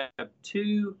 we have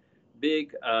two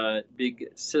big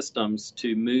systems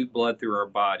to move blood through our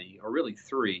body, or really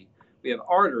three. We have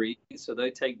arteries, so they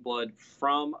take blood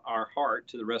from our heart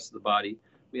to the rest of the body.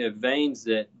 We have veins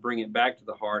that bring it back to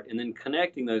the heart, and then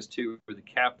connecting those two are the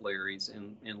capillaries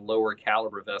and lower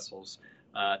caliber vessels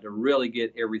to really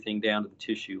get everything down to the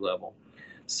tissue level.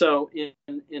 So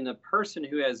in a person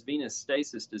who has venous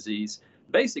stasis disease,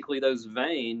 basically those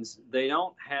veins, they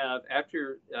don't have,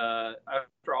 after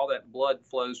all that blood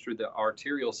flows through the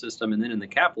arterial system and then in the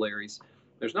capillaries,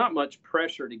 there's not much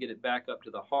pressure to get it back up to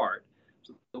the heart.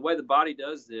 So the way the body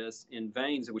does this in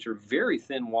veins, which are very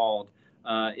thin-walled,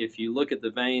 if you look at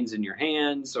the veins in your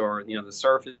hands or the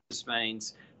surface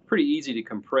veins, pretty easy to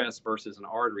compress versus an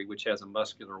artery, which has a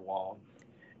muscular wall.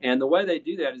 And the way they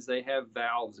do that is they have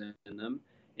valves in them,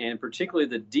 and particularly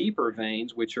the deeper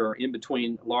veins, which are in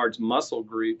between large muscle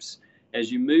groups.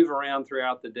 As you move around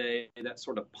throughout the day, that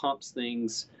sort of pumps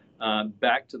things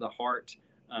back to the heart.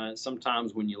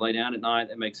 Sometimes when you lay down at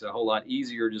night, it makes it a whole lot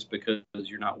easier just because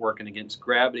you're not working against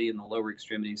gravity in the lower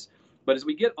extremities. But as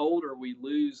we get older, we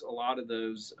lose a lot of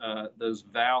those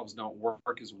valves don't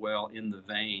work as well in the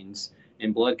veins,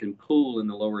 and blood can pool in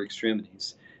the lower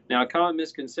extremities. Now, a common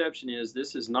misconception is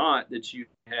this is not that you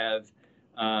have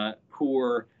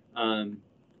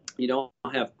you don't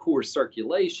have poor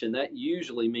circulation. That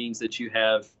usually means that you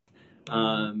have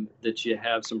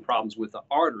some problems with the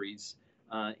arteries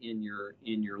in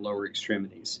your lower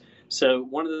extremities. So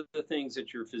one of the things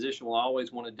that your physician will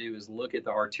always want to do is look at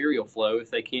the arterial flow. If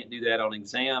they can't do that on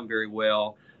exam very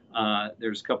well,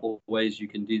 there's a couple of ways you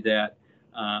can do that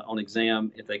on exam.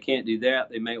 If they can't do that,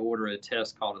 they may order a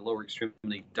test called a lower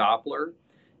extremity Doppler,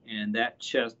 and that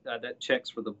checks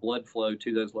for the blood flow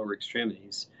to those lower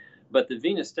extremities. But the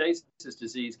venous stasis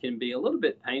disease can be a little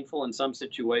bit painful in some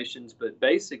situations, but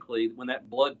basically when that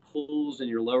blood pools in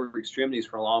your lower extremities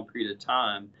for a long period of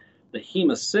time, the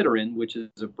hemosiderin, which is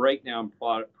a breakdown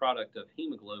product of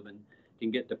hemoglobin,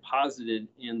 can get deposited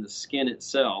in the skin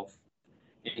itself,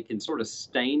 and it can sort of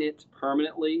stain it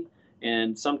permanently.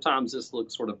 And sometimes this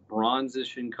looks sort of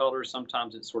bronzish in color.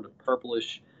 Sometimes it's sort of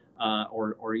purplish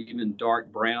or even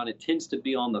dark brown. It tends to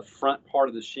be on the front part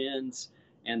of the shins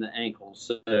and the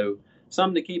ankles. So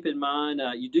something to keep in mind.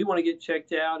 You do want to get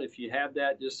checked out if you have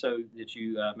that, just so that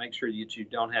you make sure that you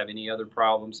don't have any other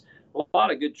problems. A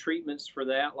lot of good treatments for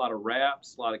that, a lot of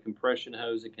wraps, a lot of compression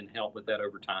hose that can help with that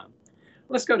over time.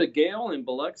 Let's go to Gail in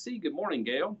Biloxi. Good morning,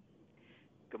 Gail.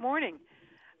 Good morning.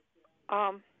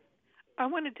 I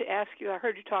wanted to ask you, I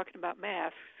heard you talking about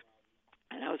masks,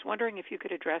 and I was wondering if you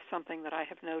could address something that I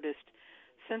have noticed.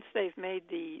 Since they've made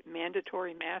the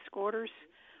mandatory mask orders,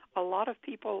 a lot of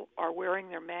people are wearing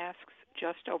their masks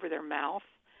just over their mouth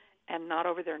and not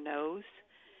over their nose.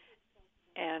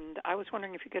 And I was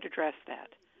wondering if you could address that.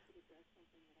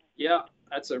 Yeah,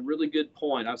 that's a really good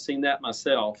point. I've seen that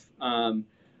myself.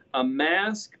 A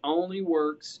mask only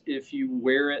works if you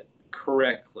wear it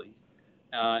correctly.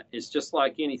 It's just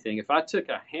like anything. If I took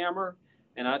a hammer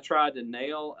and I tried to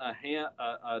nail a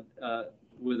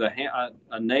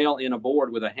nail in a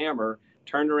board with a hammer,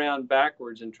 turned around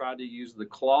backwards and tried to use the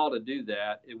claw to do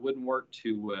that, it wouldn't work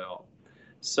too well.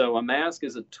 So a mask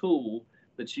is a tool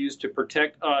that's used to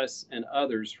protect us and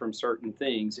others from certain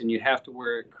things, and you have to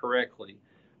wear it correctly.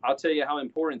 I'll tell you how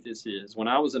important this is. When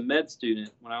I was a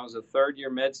third-year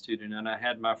med student and I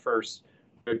had my first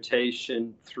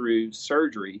rotation through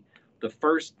surgery, the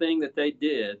first thing that they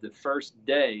did the first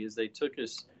day is they took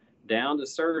us down to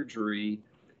surgery,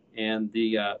 and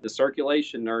the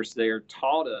circulation nurse there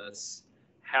taught us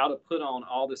how to put on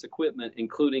all this equipment,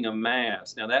 including a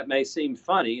mask. Now, that may seem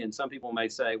funny, and some people may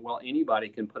say, well, anybody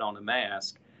can put on a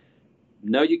mask.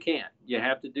 No, you can't. You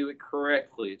have to do it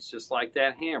correctly. It's just like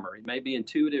that hammer. It may be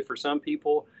intuitive for some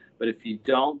people, but if you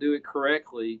don't do it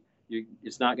correctly,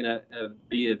 it's not going to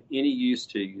be of any use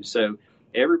to you. So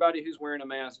everybody who's wearing a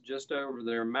mask just over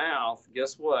their mouth,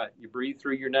 guess what? You breathe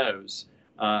through your nose,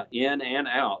 in and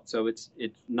out. So it's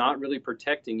not really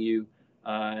protecting you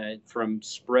from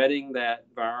spreading that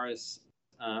virus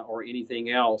or anything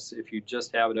else if you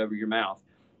just have it over your mouth.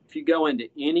 If you go into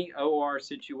any OR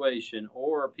situation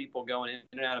or people going in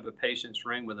and out of a patient's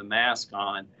room with a mask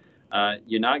on,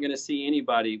 you're not going to see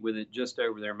anybody with it just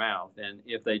over their mouth. And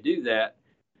if they do that,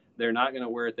 they're not going to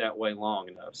wear it that way long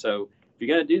enough. So if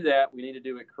you're going to do that, we need to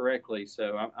do it correctly.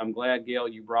 So I'm glad, Gail,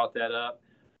 you brought that up.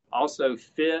 Also,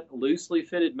 loosely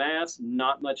fitted masks,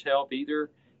 not much help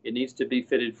either. It needs to be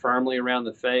fitted firmly around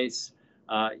the face.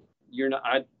 I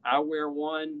wear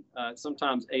one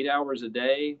sometimes 8 hours a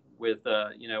day with a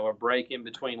break in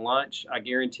between lunch. I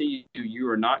guarantee you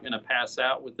are not going to pass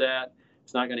out with that.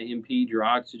 It's not going to impede your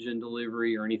oxygen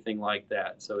delivery or anything like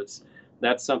that. So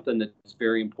that's something that's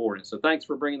very important. So thanks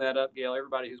for bringing that up, Gail.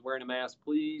 Everybody who's wearing a mask,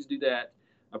 please do that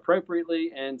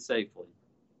appropriately and safely.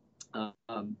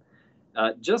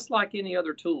 Just like any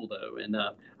other tool, though. And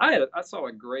I saw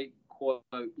a great quote.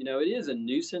 It is a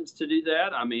nuisance to do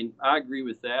that. I mean, I agree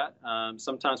with that.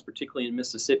 Sometimes, particularly in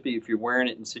Mississippi, if you're wearing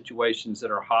it in situations that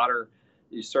are hotter,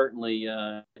 you certainly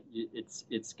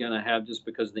it's going to have, just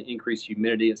because of the increased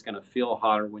humidity, it's going to feel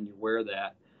hotter when you wear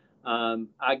that.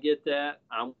 I get that.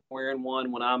 I'm wearing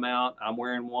one when I'm out. I'm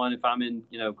wearing one if I'm in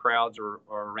crowds or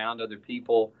around other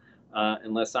people,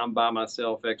 unless I'm by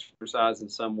myself exercising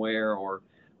somewhere or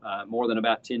more than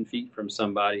about 10 feet from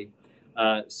somebody.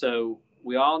 So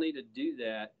we all need to do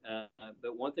that.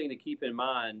 But one thing to keep in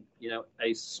mind,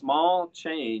 a small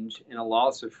change in a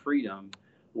loss of freedom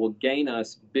will gain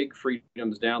us big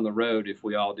freedoms down the road if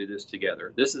we all do this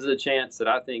together. This is a chance that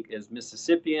I think as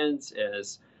Mississippians,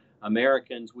 as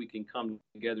Americans, we can come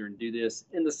together and do this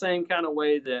in the same kind of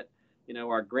way that,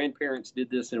 our grandparents did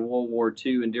this in World War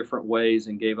II in different ways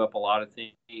and gave up a lot of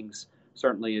things.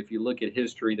 Certainly, if you look at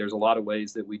history, there's a lot of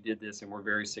ways that we did this and we're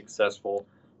very successful.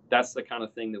 That's the kind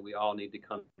of thing that we all need to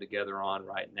come together on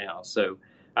right now. So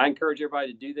I encourage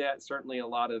everybody to do that. Certainly a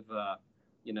lot of,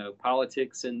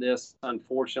 politics in this.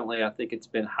 Unfortunately, I think it's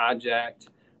been hijacked.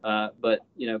 But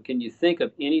can you think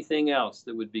of anything else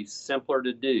that would be simpler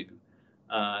to do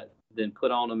than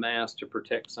put on a mask to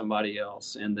protect somebody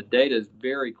else? And the data is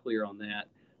very clear on that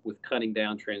with cutting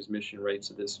down transmission rates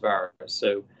of this virus.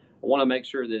 So I want to make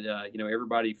sure that,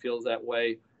 everybody feels that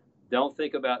way. Don't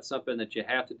think about something that you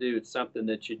have to do. It's something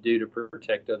that you do to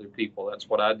protect other people. That's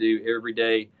what I do every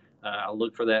day. I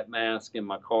look for that mask in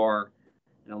my car,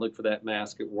 and I look for that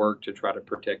mask at work to try to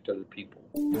protect other people.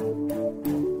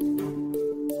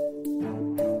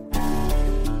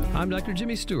 I'm Dr.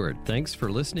 Jimmy Stewart. Thanks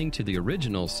for listening to the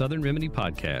original Southern Remedy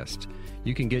podcast.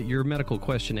 You can get your medical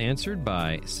question answered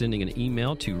by sending an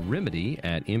email to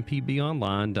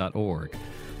remedy@mpbonline.org.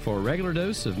 For a regular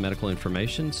dose of medical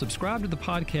information, subscribe to the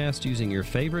podcast using your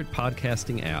favorite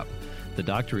podcasting app. The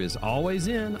doctor is always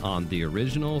in on the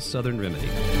original Southern Remedy.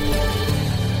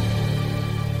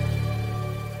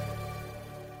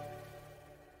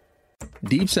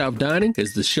 Deep South Dining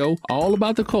is the show all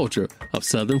about the culture of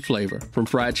Southern flavor, from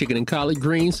fried chicken and collard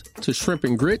greens to shrimp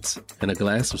and grits and a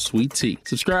glass of sweet tea.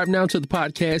 Subscribe now to the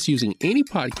podcast using any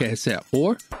podcast app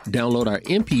or download our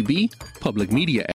MPB public media app.